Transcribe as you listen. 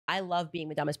I love being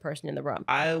the dumbest person in the room.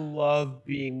 I love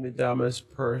being the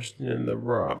dumbest person in the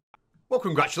room. Well,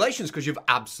 congratulations, because you've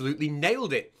absolutely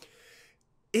nailed it.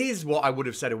 Here's what I would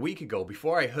have said a week ago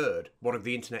before I heard one of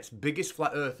the internet's biggest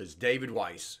flat earthers, David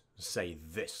Weiss, say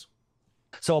this.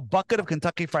 So a bucket of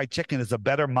Kentucky Fried Chicken is a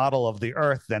better model of the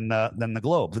Earth than the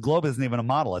globe. The globe isn't even a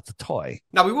model, it's a toy.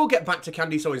 Now, we will get back to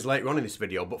candy sowings later on in this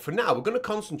video, but for now, we're going to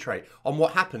concentrate on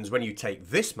what happens when you take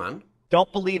this man...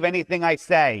 Don't believe anything I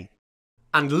say.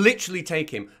 ...and literally take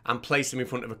him and place him in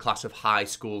front of a class of high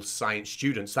school science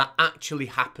students. That actually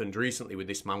happened recently with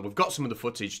this man. We've got some of the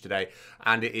footage today,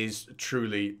 and it is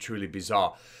truly, truly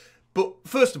bizarre. But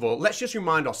first of all, let's just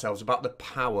remind ourselves about the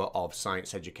power of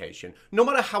science education. No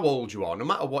matter how old you are, no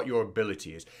matter what your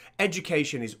ability is,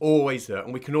 education is always there,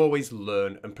 and we can always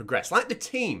learn and progress. Like the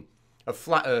team of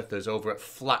Flat Earthers over at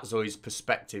Flat Zoe's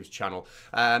Perspectives channel.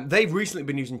 They've recently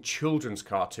been using children's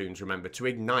cartoons, remember, to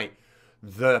ignite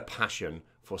their passion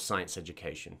for science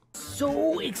education.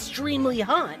 So extremely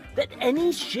hot that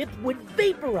any ship would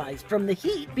vaporize from the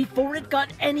heat before it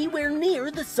got anywhere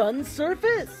near the sun's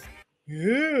surface.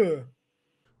 Yeah.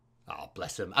 Oh,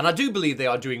 bless them. And I do believe they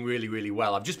are doing really, really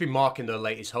well. I've just been marking their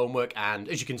latest homework, and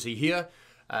as you can see here,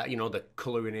 you know, the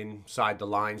colouring inside the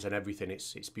lines and everything,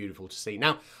 it's beautiful to see.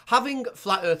 Now, having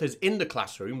flat earthers in the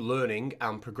classroom learning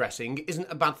and progressing isn't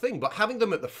a bad thing, but having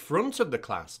them at the front of the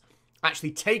class,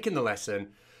 actually taking the lesson,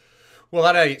 well,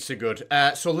 that ain't so good.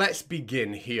 So let's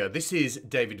begin here. This is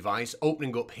David Weiss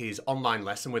opening up his online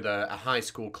lesson with a high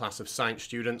school class of science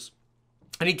students.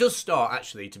 And he does start,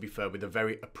 actually, to be fair, with a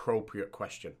very appropriate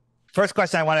question. First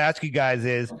question I want to ask you guys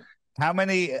is, how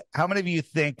many of you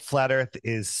think flat Earth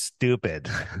is stupid?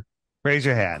 Raise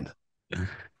your hand.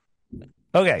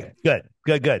 Okay,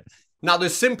 good. Now,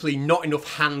 there's simply not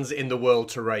enough hands in the world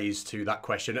to raise to that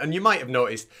question. And you might have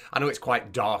noticed, I know it's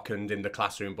quite darkened in the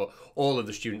classroom, but all of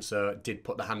the students did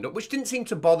put the hand up, which didn't seem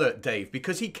to bother Dave,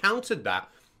 because he countered that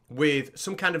with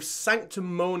some kind of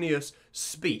sanctimonious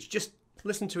speech. Just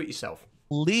listen to it yourself.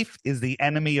 Belief is the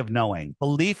enemy of knowing.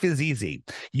 Belief is easy.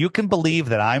 You can believe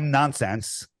that I'm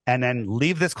nonsense and then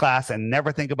leave this class and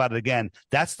never think about it again.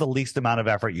 That's the least amount of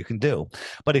effort you can do.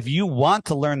 But if you want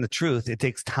to learn the truth, it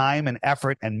takes time and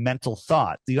effort and mental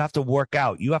thought. You have to work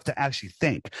out. You have to actually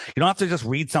think. You don't have to just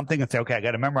read something and say, okay, I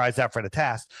got to memorize that for the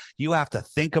test. You have to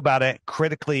think about it,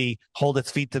 critically hold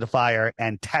its feet to the fire,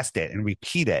 and test it and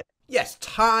repeat it. Yes,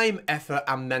 time, effort,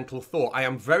 and mental thought. I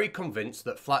am very convinced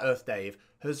that Flat Earth Dave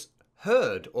has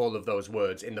heard all of those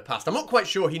words in the past. I'm not quite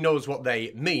sure he knows what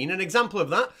they mean. An example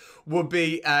of that would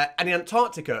be in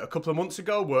Antarctica a couple of months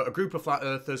ago, where a group of flat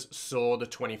earthers saw the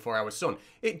 24-hour sun.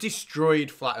 It destroyed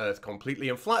flat Earth completely,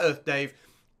 and Flat Earth Dave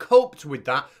coped with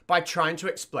that by trying to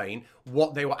explain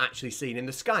what they were actually seeing in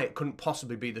the sky. It couldn't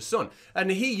possibly be the sun. And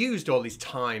he used all his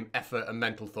time, effort, and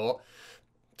mental thought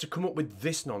to come up with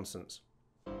this nonsense.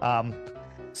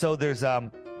 So there's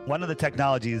one of the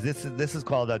technologies, this is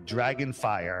called a dragon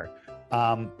fire.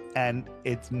 And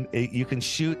you can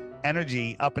shoot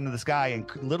energy up into the sky and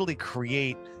literally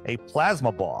create a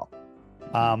plasma ball.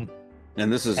 And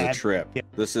this is a trip.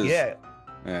 This is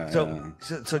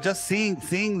So just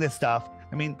seeing this stuff.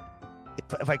 I mean,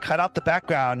 if I cut out the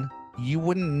background, you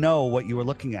wouldn't know what you were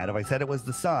looking at. If I said it was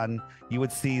the sun, you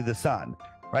would see the sun,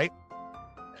 right?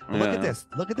 Yeah. Look at this.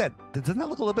 Look at that. Doesn't that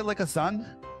look a little bit like a sun?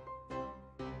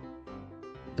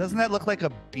 Doesn't that look like a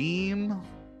beam,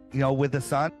 with the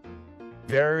sun?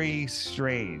 Very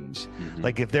strange. Mm-hmm.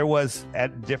 Like if there was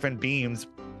at different beams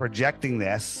projecting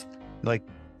this, like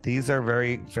these are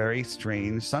very, very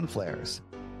strange sun flares.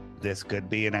 This could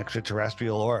be an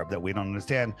extraterrestrial orb that we don't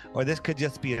understand, or this could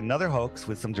just be another hoax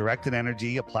with some directed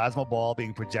energy, a plasma ball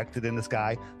being projected in the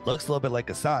sky. Looks a little bit like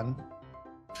a sun.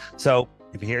 So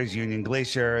if here's Union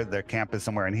Glacier, their camp is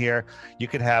somewhere in here, you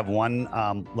could have one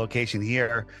location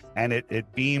here, and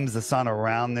it beams the sun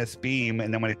around this beam,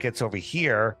 and then when it gets over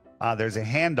here, there's a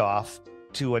handoff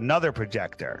to another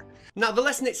projector. Now, the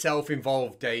lesson itself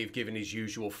involved Dave giving his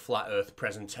usual flat earth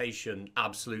presentation,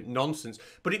 absolute nonsense,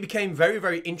 but it became very,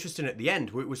 very interesting at the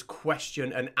end, where it was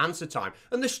question and answer time.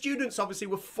 And the students obviously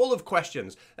were full of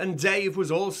questions, and Dave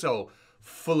was also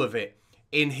full of it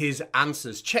in his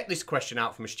answers. Check this question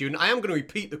out from a student. I am going to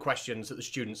repeat the questions that the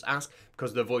students ask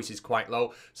because their voice is quite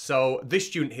low. So this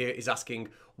student here is asking,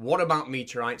 what about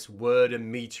meteorites? Where do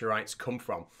meteorites come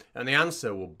from? And the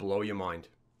answer will blow your mind.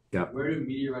 Yeah. Where do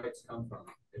meteorites come from?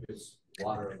 If it's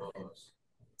water above us.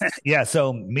 Yeah,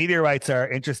 so meteorites are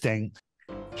interesting.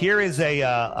 Here is this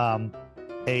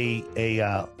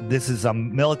is a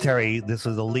military, this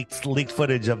was a leaked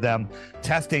footage of them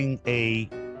testing a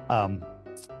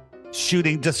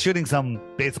shooting some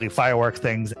basically fireworks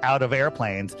things out of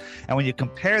airplanes. And when you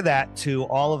compare that to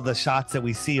all of the shots that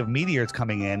we see of meteors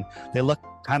coming in, they look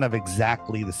kind of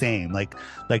exactly the same. Like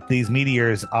these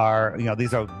meteors are,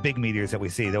 these are big meteors that we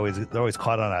see. They're always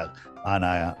caught on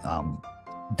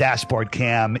a dashboard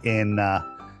cam in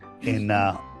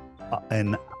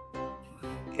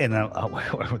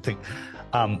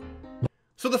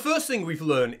So the first thing we've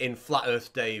learned in Flat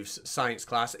Earth Dave's science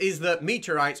class is that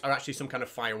meteorites are actually some kind of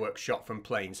fireworks shot from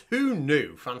planes. Who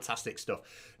knew? Fantastic stuff.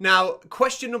 Now,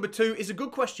 question number 2 is a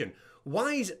good question.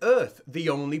 Why is Earth the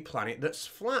only planet that's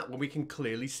flat when we can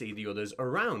clearly see the others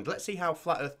around? Let's see how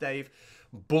Flat Earth Dave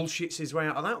bullshits his way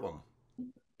out of that one.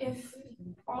 If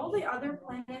all the other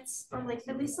planets, or like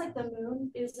at least like the moon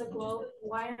is a globe,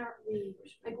 why aren't we?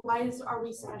 Like, are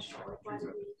we special? Like, why are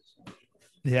we?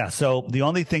 Yeah, so the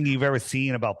only thing you've ever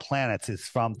seen about planets is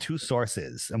from 2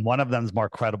 sources, and one of them is more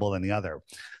credible than the other.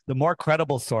 The more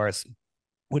credible source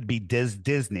would be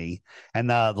Disney,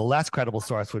 and the less credible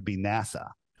source would be NASA.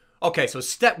 Okay, so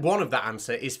step 1 of that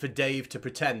answer is for Dave to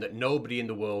pretend that nobody in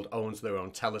the world owns their own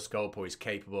telescope or is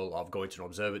capable of going to an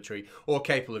observatory or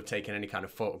capable of taking any kind of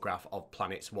photograph of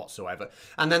planets whatsoever.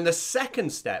 And then the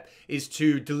second step is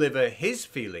to deliver his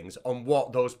feelings on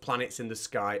what those planets in the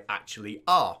sky actually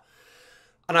are.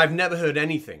 And I've never heard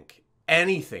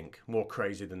anything more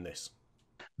crazy than this.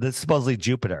 This is supposedly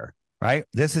Jupiter, right?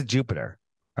 This is Jupiter,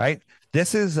 right?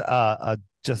 This is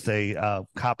just a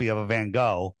copy of a Van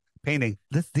Gogh painting.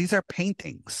 These are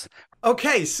paintings.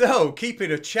 Okay, so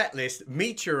keeping a checklist,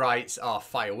 meteorites are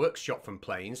fireworks shot from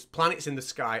planes. Planets in the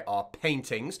sky are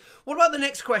paintings. What about the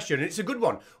next question? And it's a good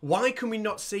one. Why can we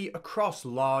not see across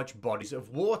large bodies of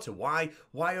water? Why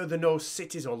are there no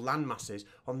cities or land masses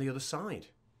on the other side?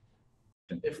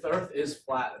 If the Earth is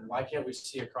flat, then why can't we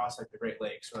see across like the Great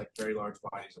Lakes or like very large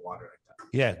bodies of water like that?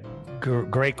 Yeah,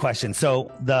 great question. So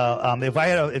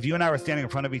if you and I were standing in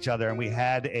front of each other and we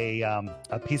had a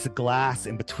piece of glass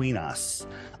in between us,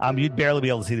 you'd barely be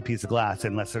able to see the piece of glass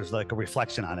unless there's like a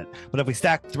reflection on it. But if we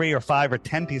stacked 3 or 5 or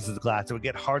 10 pieces of glass, it would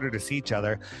get harder to see each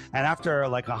other. And after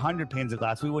like 100 panes of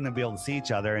glass, we wouldn't be able to see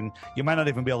each other, and you might not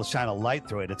even be able to shine a light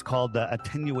through it. It's called the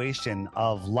attenuation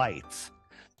of light.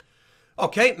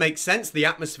 Okay, makes sense. The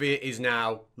atmosphere is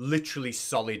now literally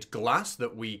solid glass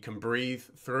that we can breathe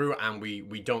through, and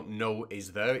we don't know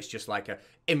is there. It's just like an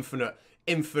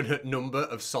infinite number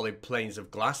of solid planes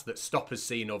of glass that stop us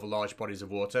seeing over large bodies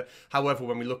of water. However,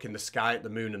 when we look in the sky at the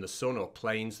moon and the sun, or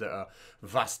planes that are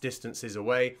vast distances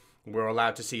away, we're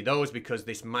allowed to see those because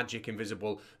this magic,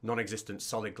 invisible, non-existent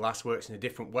solid glass works in a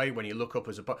different way when you look up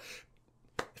as a...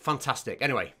 Fantastic.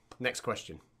 Anyway, next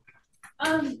question.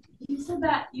 You said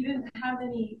that you didn't have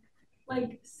any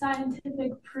like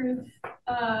scientific proof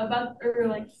about, or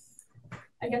like,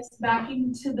 I guess,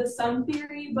 backing to the sun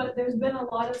theory, but there's been a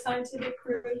lot of scientific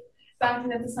proof backing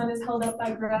that the sun is held up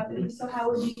by gravity. So how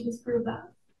would you disprove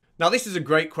that? Now, this is a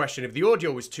great question. If the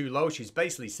audio was too low, she's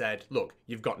basically said, look,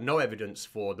 you've got no evidence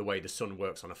for the way the sun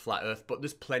works on a flat Earth, but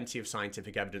there's plenty of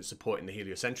scientific evidence supporting the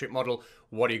heliocentric model.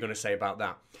 What are you going to say about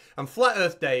that? And Flat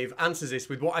Earth Dave answers this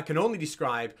with what I can only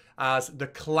describe as the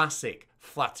classic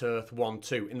Flat Earth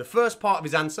 1-2. In the first part of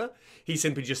his answer, he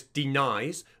simply just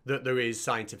denies that there is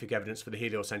scientific evidence for the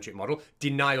heliocentric model.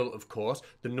 Denial, of course,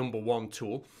 the #1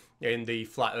 tool in the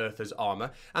flat earther's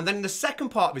armor. And then in the second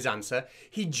part of his answer,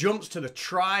 he jumps to the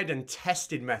tried and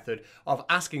tested method of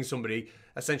asking somebody,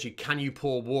 essentially, can you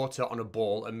pour water on a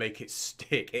ball and make it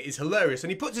stick? It is hilarious.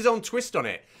 And he puts his own twist on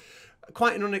it.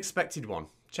 Quite an unexpected one.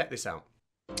 Check this out.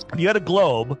 You had a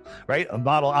globe, right? A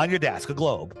model on your desk, a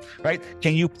globe, right?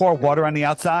 Can you pour water on the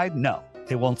outside? No.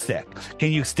 It won't stick.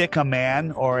 Can you stick a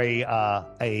man or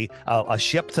a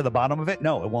ship to the bottom of it?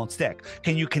 No, it won't stick.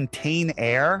 Can you contain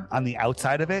air on the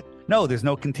outside of it? No, there's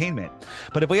no containment.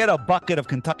 But if we had a bucket of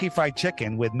Kentucky Fried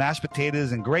Chicken with mashed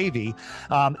potatoes and gravy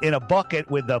in a bucket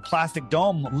with the plastic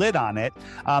dome lid on it,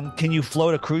 can you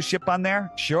float a cruise ship on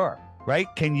there? Sure. Right?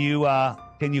 Can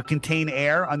you contain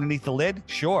air underneath the lid?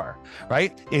 Sure.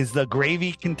 Right? Is the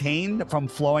gravy contained from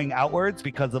flowing outwards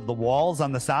because of the walls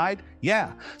on the side?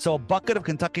 Yeah. So a bucket of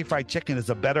Kentucky Fried Chicken is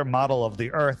a better model of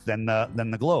the Earth than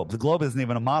the globe. The globe isn't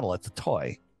even a model. It's a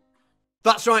toy.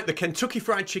 That's right, the Kentucky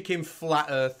Fried Chicken flat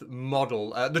Earth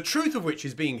model, the truth of which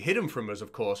is being hidden from us,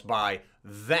 of course, by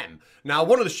them. Now,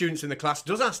 one of the students in the class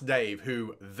does ask Dave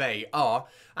who they are,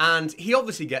 and he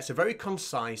obviously gets a very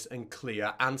concise and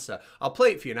clear answer. I'll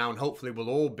play it for you now, and hopefully we'll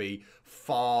all be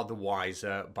far the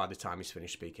wiser by the time he's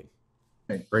finished speaking.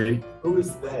 Hey, Brady, who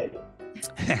is they?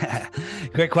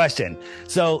 Great question.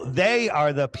 So they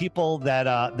are the people that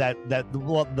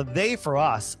the they for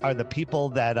us are the people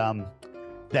that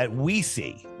that we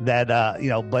see that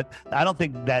but I don't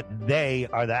think that they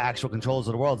are the actual controllers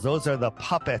of the world. Those are the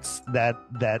puppets that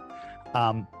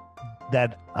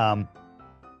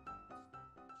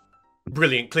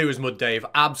Brilliant, clear as mud, Dave.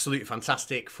 Absolutely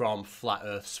fantastic from Flat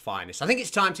Earth's finest. I think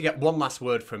it's time to get one last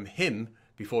word from him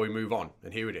before we move on,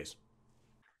 and here it is.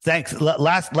 Thanks.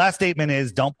 Last statement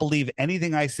is, don't believe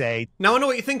anything I say. Now, I know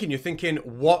what you're thinking. You're thinking,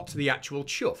 what the actual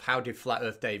chuff? How did Flat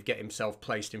Earth Dave get himself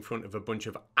placed in front of a bunch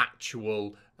of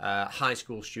actual high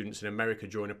school students in America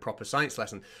during a proper science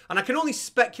lesson? And I can only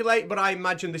speculate, but I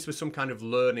imagine this was some kind of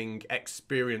learning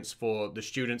experience for the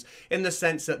students, in the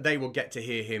sense that they will get to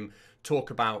hear him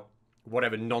talk about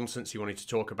whatever nonsense he wanted to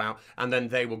talk about, and then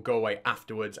they will go away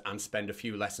afterwards and spend a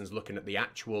few lessons looking at the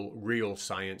actual real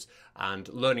science and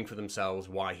learning for themselves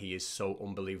why he is so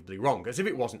unbelievably wrong, as if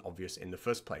it wasn't obvious in the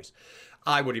first place.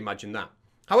 I would imagine that.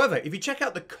 However, if you check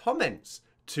out the comments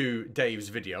to Dave's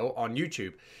video on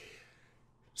YouTube,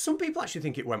 some people actually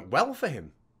think it went well for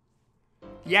him.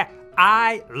 Yeah,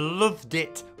 I loved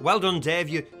it. Well done, Dave.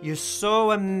 You're so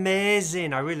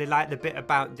amazing. I really like the bit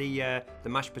about the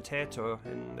mashed potato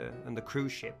and the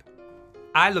cruise ship.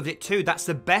 I loved it too. That's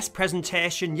the best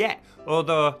presentation yet.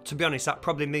 Although, to be honest, that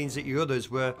probably means that your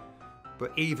others were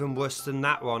even worse than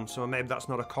that one. So maybe that's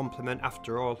not a compliment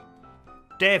after all.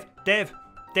 Dave.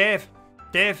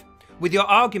 With your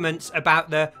arguments about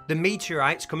the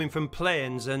meteorites coming from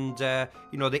planes and,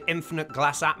 the infinite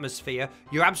glass atmosphere,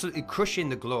 you're absolutely crushing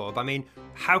the globe. I mean,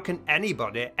 how can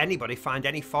anybody find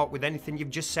any fault with anything you've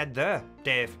just said there,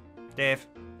 Dave?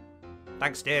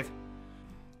 Thanks, Dave.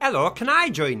 Hello, can I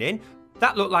join in?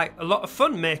 That looked like a lot of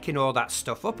fun making all that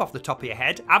stuff up off the top of your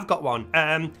head. I've got one.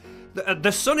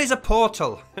 The sun is a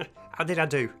portal. How did I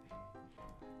do?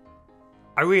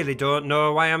 I really don't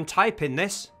know why I'm typing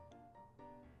this.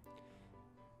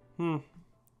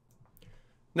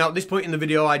 Now, at this point in the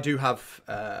video, I do have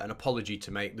an apology to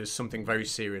make. There's something very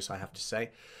serious I have to say.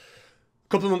 A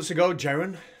couple of months ago,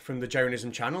 Jaren from the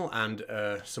Jarenism channel and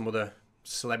some other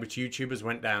celebrity YouTubers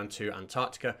went down to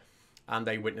Antarctica and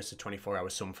they witnessed a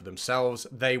 24-hour sun for themselves.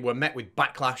 They were met with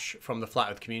backlash from the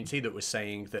Flat Earth community that was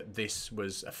saying that this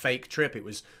was a fake trip. It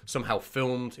was somehow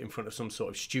filmed in front of some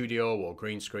sort of studio or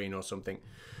green screen or something.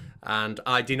 And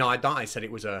I denied that. I said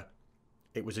it was a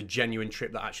genuine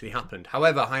trip that actually happened.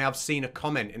 However, I have seen a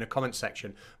comment in a comment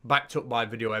section backed up by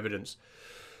video evidence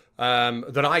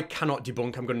that I cannot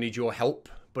debunk. I'm going to need your help,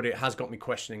 but it has got me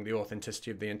questioning the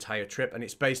authenticity of the entire trip. And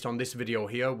it's based on this video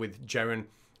here with Jaren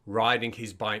riding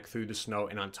his bike through the snow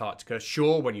in Antarctica.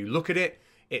 Sure, when you look at it,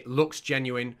 it looks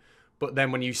genuine. But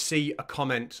then when you see a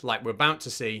comment like we're about to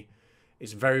see,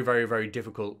 it's very, very, very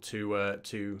difficult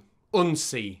to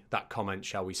unsee that comment,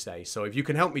 shall we say. So if you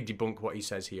can help me debunk what he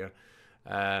says here,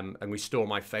 and restore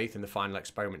my faith in the final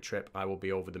experiment trip, I will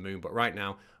be over the moon. But right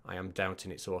now, I am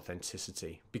doubting its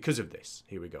authenticity because of this.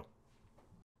 Here we go.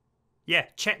 Yeah,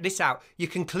 check this out. You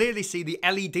can clearly see the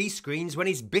LED screens when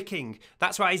he's bicking.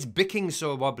 That's why his bicking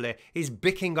so wobbly. He's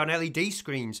bicking on LED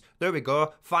screens. There we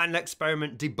go. Final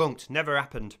experiment debunked. Never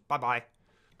happened. Bye-bye.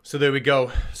 So there we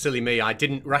go. Silly me. I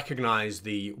didn't recognize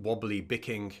the wobbly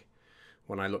bicking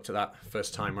when I looked at that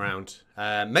first time around.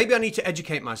 Maybe I need to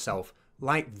educate myself,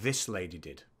 like this lady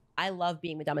did. I love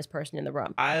being the dumbest person in the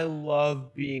room. I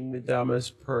love being the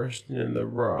dumbest person in the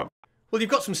room. Well, you've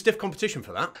got some stiff competition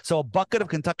for that. So a bucket of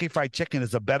Kentucky Fried Chicken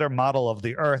is a better model of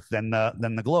the Earth than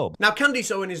the globe. Now,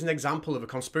 Candice Owen is an example of a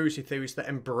conspiracy theorist that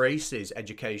embraces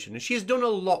education, and she has done a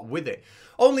lot with it.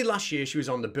 Only last year, she was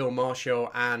on the Bill Maher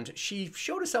show, and she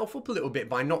showed herself up a little bit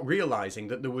by not realizing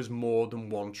that there was more than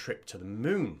one trip to the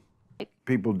moon.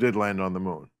 People did land on the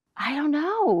moon. I don't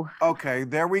know. Okay,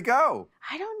 there we go.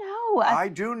 I don't know. I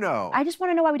do know. I just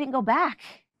want to know why we didn't go back.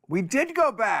 We did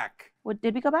go back. What,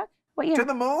 did we go back? What year? To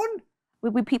the moon?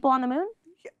 We people on the moon?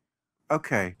 Yeah.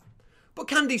 Okay. But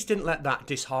Candice didn't let that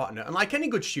dishearten her. And like any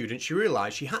good student, she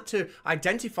realised she had to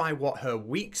identify what her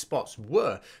weak spots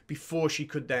were before she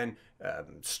could then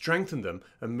strengthen them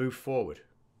and move forward.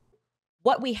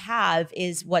 What we have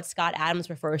is what Scott Adams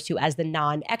refers to as the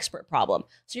non-expert problem.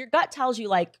 So your gut tells you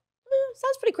like,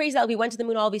 sounds pretty crazy that we went to the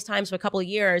moon all these times for a couple of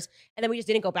years and then we just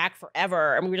didn't go back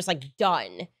forever and we were just like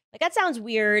done. Like that sounds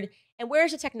weird. And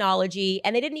where's the technology?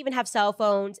 And they didn't even have cell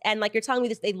phones. And like you're telling me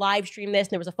this, they live streamed this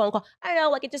and there was a phone call. I don't know,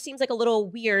 like it just seems like a little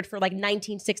weird for like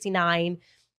 1969.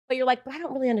 But you're like, but I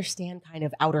don't really understand kind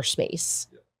of outer space.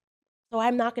 Yeah. So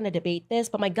I'm not going to debate this,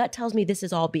 but my gut tells me this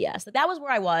is all BS. That was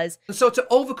where I was. And so to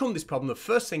overcome this problem, the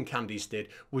first thing Candice did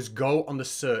was go on the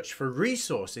search for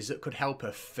resources that could help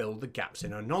her fill the gaps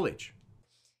in her knowledge.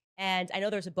 And I know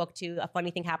there's a book too, A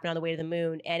Funny Thing Happened on the Way to the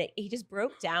Moon, and he just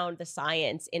broke down the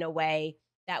science in a way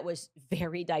that was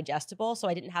very digestible, so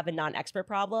I didn't have a non-expert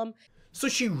problem. So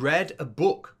she read a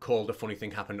book called A Funny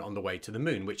Thing Happened on the Way to the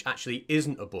Moon, which actually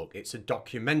isn't a book. It's a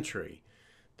documentary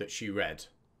that she read.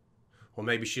 Or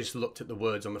maybe she just looked at the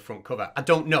words on the front cover. I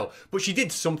don't know. But she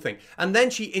did something. And then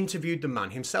she interviewed the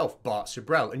man himself, Bart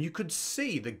Sibrel. And you could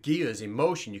see the gears in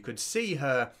motion. You could see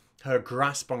her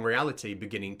grasp on reality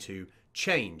beginning to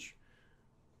change.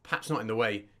 Perhaps not in the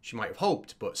way she might have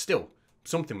hoped, but still,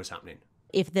 something was happening.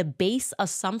 If the base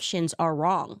assumptions are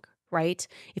wrong, right?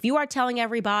 If you are telling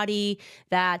everybody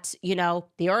that, you know,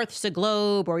 the Earth's a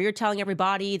globe, or you're telling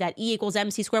everybody that E equals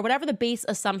MC squared, whatever the base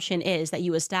assumption is that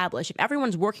you establish, if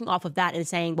everyone's working off of that and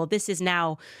saying, well, this is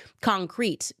now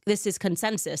concrete, this is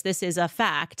consensus, this is a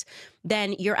fact,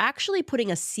 then you're actually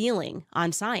putting a ceiling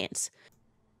on science.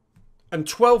 And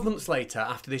 12 months later,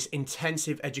 after this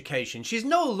intensive education, she's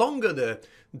no longer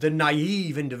the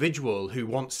naive individual who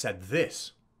once said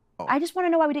this. I just want to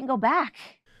know why we didn't go back.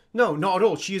 No, not at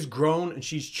all. She has grown and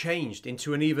she's changed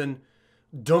into an even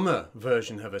dumber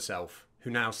version of herself who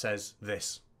now says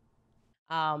this.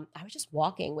 I was just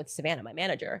walking with Savannah, my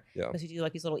manager, because we do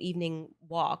like these little evening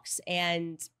walks,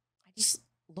 and I just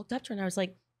looked up to her and I was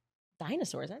like,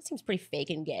 dinosaurs, that seems pretty fake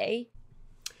and gay.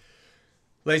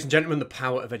 Ladies and gentlemen, the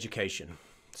power of education.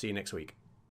 See you next week.